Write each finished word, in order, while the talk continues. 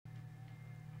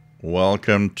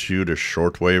Welcome to the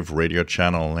Shortwave radio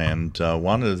channel. And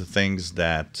one of the things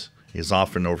that is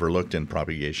often overlooked in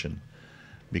propagation,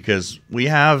 because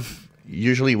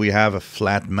usually we have a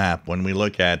flat map. When we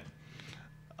look at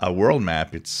a world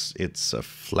map, it's a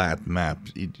flat map.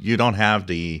 You don't have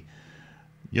the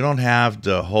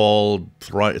whole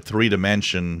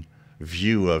three-dimension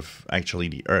view of actually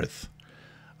the Earth,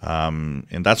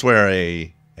 and that's where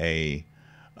a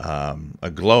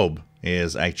globe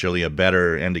is actually a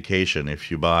better indication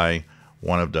if you buy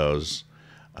one of those,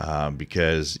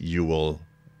 because you will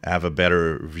have a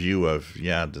better view of,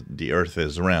 the Earth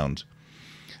is round.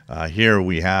 Here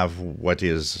we have what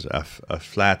is a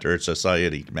flat Earth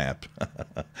Society map.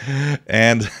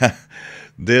 And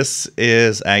this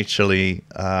is actually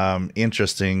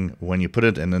interesting when you put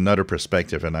it in another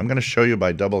perspective. And I'm going to show you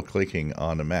by double-clicking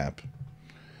on the map.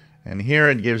 And here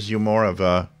it gives you more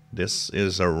of this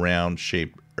is a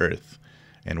round-shaped Earth,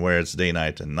 and where it's day,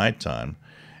 night, and nighttime.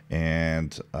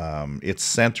 And it's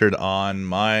centered on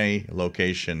my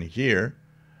location here.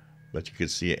 But you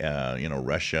could see,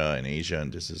 Russia and Asia,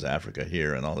 and this is Africa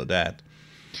here, and all of that.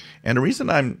 And the reason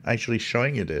I'm actually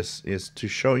showing you this is to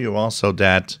show you also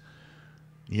that,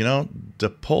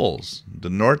 the poles, the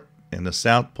North and the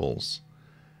South poles,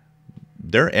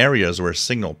 they're areas where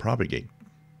signal propagate.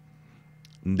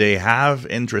 They have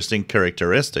interesting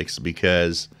characteristics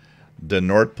because the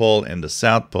North Pole and the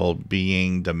South Pole,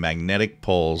 being the magnetic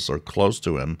poles or close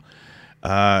to them,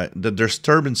 the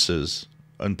disturbances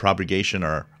in propagation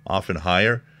are often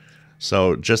higher.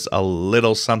 So just a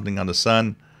little something on the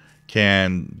sun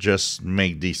can just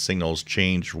make these signals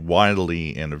change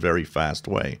wildly in a very fast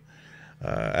way.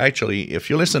 Actually, if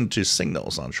you listen to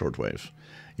signals on shortwave,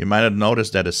 you might have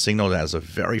noticed that a signal has a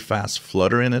very fast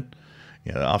flutter in it.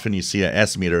 Often you see an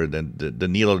S meter, the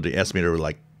needle of the S meter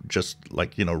will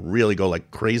really go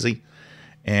like crazy,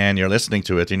 and you're listening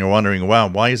to it and you're wondering, wow,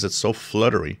 why is it so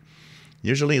fluttery?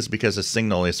 Usually it's because the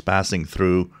signal is passing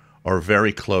through or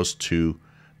very close to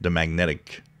the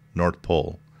magnetic North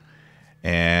Pole.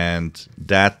 And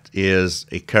that is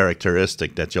a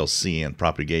characteristic that you'll see in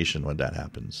propagation when that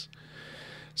happens.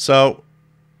 So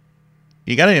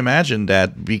you got to imagine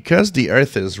that because the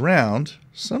Earth is round,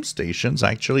 some stations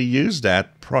actually use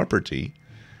that property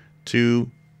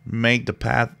to make the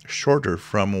path shorter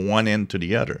from one end to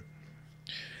the other.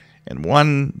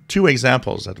 And two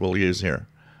examples that we'll use here.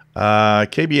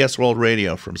 KBS World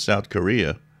Radio from South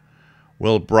Korea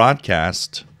will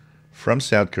broadcast from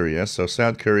South Korea. So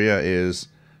South Korea is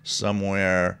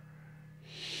somewhere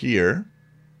here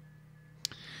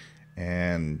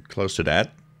and close to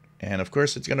that. And of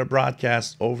course, it's going to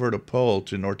broadcast over the pole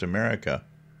to North America.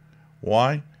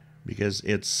 Why? Because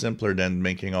it's simpler than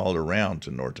making all the round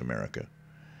to North America.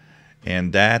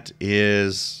 And that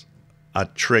is a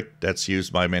trick that's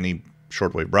used by many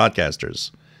shortwave broadcasters.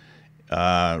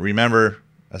 Remember,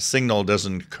 a signal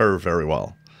doesn't curve very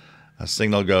well. A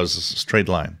signal goes a straight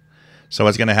line. So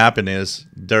what's going to happen is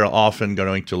they're often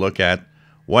going to look at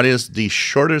what is the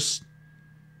shortest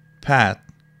path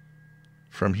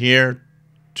from here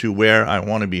to where I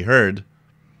want to be heard,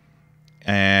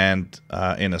 and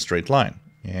in a straight line.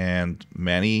 And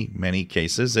many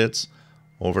cases, it's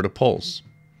over the poles.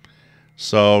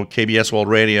 So KBS World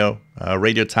Radio,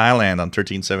 Radio Thailand on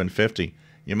 13750.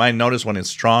 You might notice when it's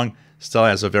strong, still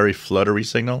has a very fluttery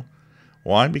signal.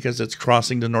 Why? Because it's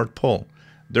crossing the North Pole.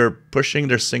 They're pushing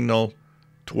their signal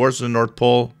towards the North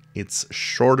Pole. It's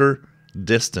shorter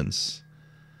distance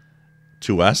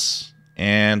to us.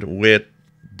 And with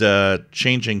the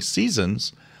changing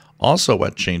seasons, also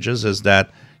what changes is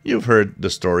that you've heard the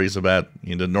stories about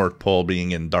the North Pole being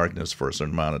in darkness for a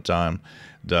certain amount of time.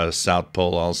 The South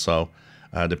Pole also.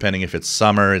 Depending if it's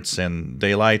summer, it's in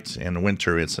daylight, and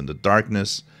winter, it's in the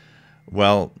darkness.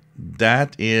 Well,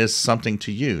 that is something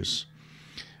to use.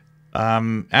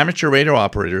 Amateur radio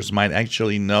operators might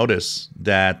actually notice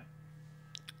that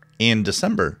in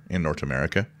December in North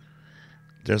America,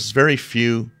 there's very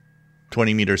few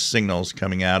 20-meter signals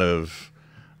coming out of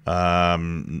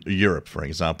Europe, for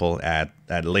example, at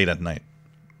late at night.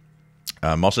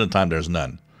 Most of the time, there's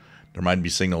none. There might be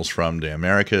signals from the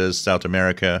Americas, South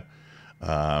America,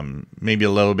 maybe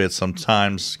a little bit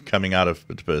sometimes coming out of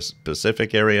the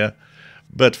Pacific area.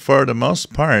 But for the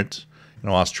most part,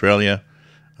 Australia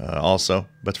also.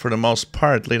 But for the most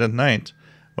part, late at night,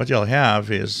 what you'll have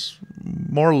is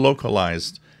more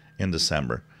localized in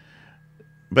December.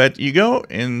 But you go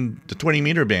in the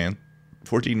 20-meter band,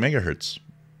 14 megahertz,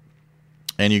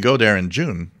 and you go there in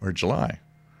June or July,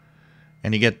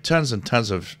 and you get tons and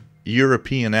tons of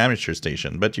European amateur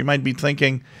station. But you might be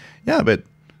thinking, yeah, but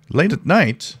late at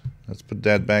night, let's put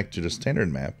that back to the standard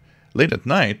map. Late at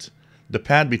night, the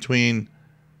pad between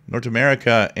North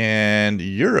America and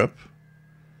Europe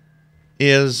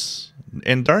is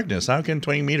in darkness. How can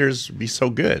 20 meters be so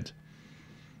good?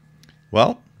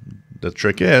 Well, the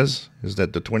trick is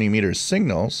that the 20 meter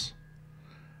signals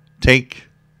take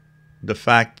the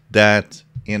fact that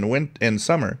in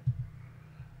summer,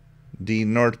 the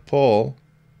North Pole,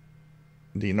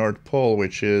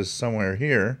 which is somewhere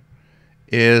here,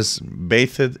 is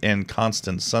bathed in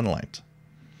constant sunlight.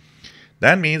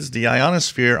 That means the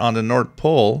ionosphere on the North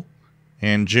Pole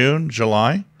in June,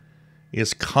 July,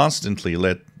 is constantly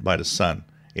lit by the sun.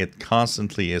 It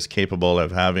constantly is capable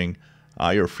of having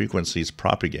higher frequencies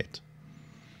propagate.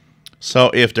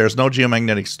 So if there's no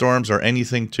geomagnetic storms or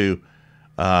anything to,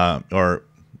 or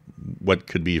what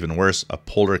could be even worse, a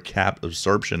polar cap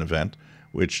absorption event,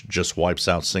 which just wipes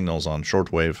out signals on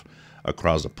shortwave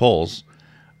across the poles,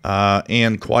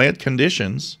 in quiet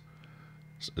conditions,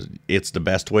 it's the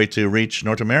best way to reach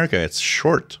North America. It's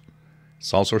short.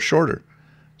 It's also shorter.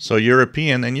 So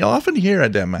European, and you'll often hear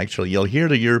at them, actually, you'll hear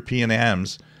the European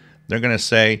hams, they're going to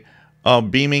say, oh,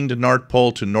 beaming the North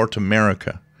Pole to North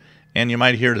America. And you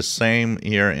might hear the same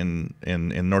here in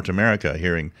North America,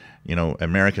 hearing,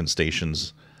 American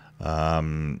stations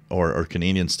or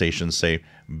Canadian stations say,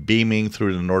 beaming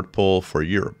through the North Pole for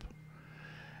Europe.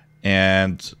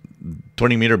 And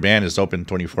 20 meter band is open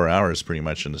 24 hours pretty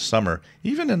much in the summer,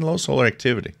 even in low solar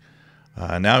activity.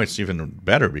 Now it's even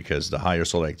better because the higher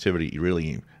solar activity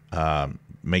really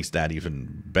makes that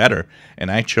even better.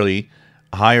 And actually,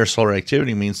 higher solar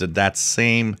activity means that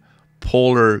same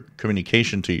polar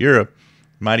communication to Europe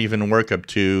might even work up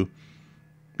to,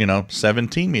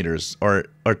 17 meters or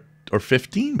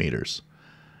 15 meters.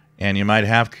 And you might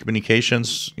have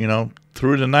communications,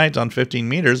 through the night on 15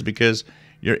 meters because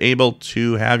you're able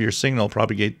to have your signal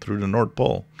propagate through the North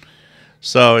Pole.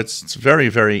 So it's very,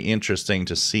 very interesting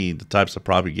to see the types of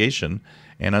propagation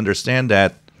and understand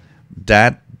that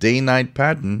day-night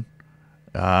pattern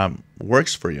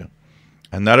works for you.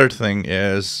 Another thing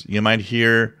is you might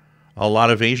hear a lot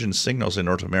of Asian signals in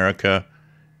North America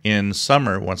in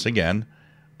summer, once again,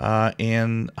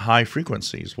 in high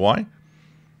frequencies. Why?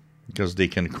 Because they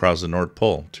can cross the North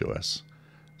Pole to us.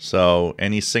 So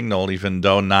any signal, even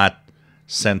though not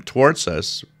sent towards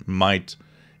us, might,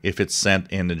 if it's sent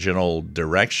in the general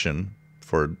direction,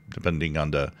 for depending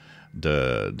on the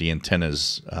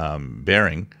antenna's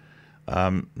bearing,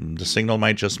 the signal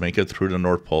might just make it through the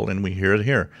North Pole, and we hear it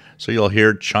here. So you'll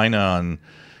hear China on,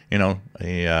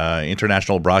 a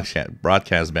international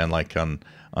broadcast band like on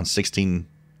 16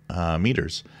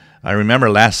 meters. I remember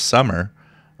last summer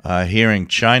hearing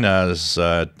China's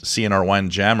CNR1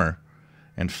 jammer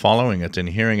and following it and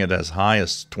hearing it as high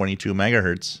as 22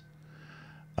 megahertz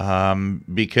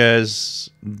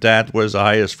because that was the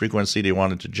highest frequency they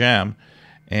wanted to jam,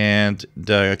 and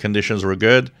the conditions were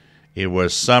good. It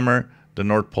was summer. The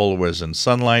North Pole was in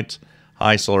sunlight,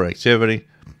 high solar activity.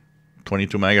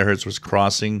 22 megahertz was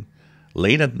crossing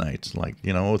late at night, like,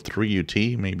 03 UT,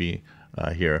 maybe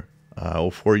here,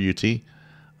 04 UT,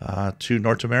 to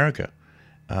North America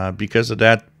because of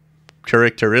that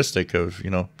characteristic of,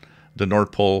 the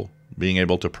North Pole being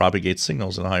able to propagate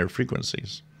signals in higher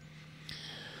frequencies.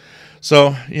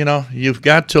 So, you've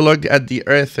got to look at the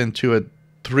Earth into a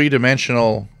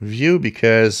three-dimensional view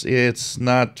because it's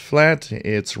not flat,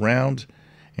 it's round,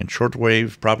 and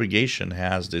shortwave propagation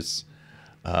has this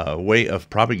way of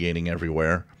propagating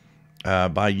everywhere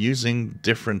by using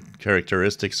different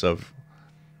characteristics of,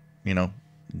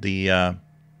 the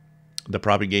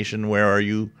propagation. Where are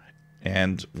you,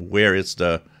 and where it's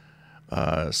the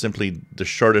simply the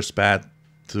shortest path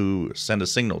to send a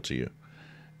signal to you,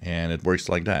 and it works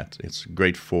like that. It's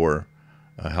great for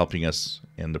helping us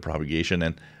in the propagation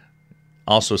and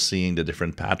also seeing the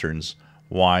different patterns,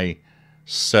 why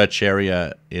such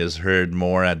area is heard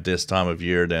more at this time of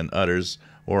year than others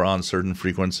or on certain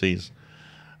frequencies.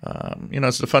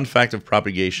 It's the fun fact of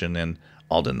propagation and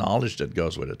all the knowledge that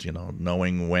goes with it,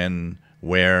 knowing when,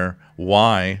 where,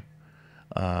 why.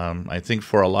 I think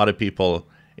for a lot of people,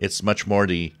 it's much more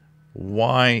the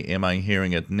why am I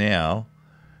hearing it now,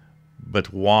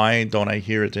 but why don't I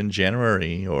hear it in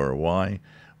January, or why?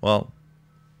 Well,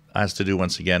 it has to do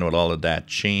once again with all of that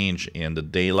change in the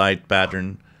daylight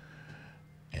pattern.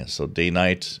 And so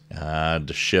day-night,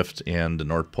 the shift in the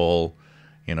North Pole,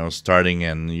 starting,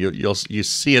 and you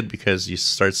see it because you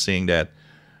start seeing that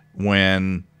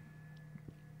when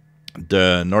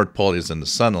the North Pole is in the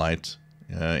sunlight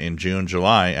in June,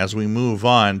 July, as we move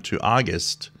on to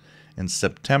August and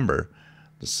September,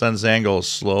 the sun's angle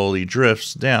slowly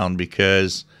drifts down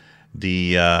because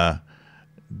we're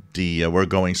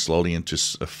going slowly into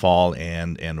fall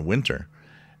and winter.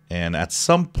 And at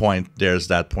some point, there's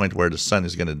that point where the sun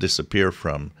is going to disappear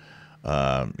from,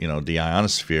 the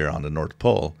ionosphere on the North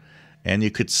Pole. And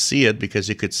you could see it because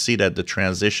you could see that the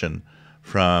transition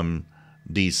from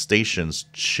these stations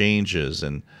changes,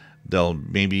 and they'll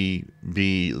maybe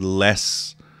be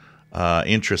less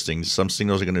interesting. Some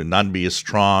signals are going to not be as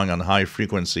strong on high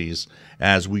frequencies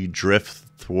as we drift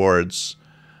towards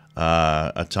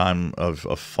a time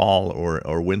of fall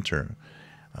or winter.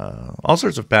 All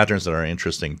sorts of patterns that are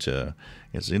interesting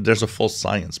there's a full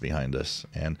science behind this.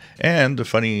 And the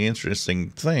funny, interesting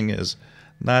thing is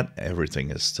not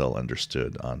everything is still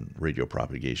understood on radio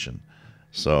propagation.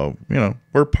 So,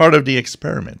 we're part of the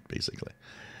experiment, basically.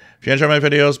 If you enjoy my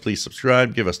videos, please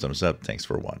subscribe, give us thumbs up. Thanks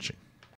for watching.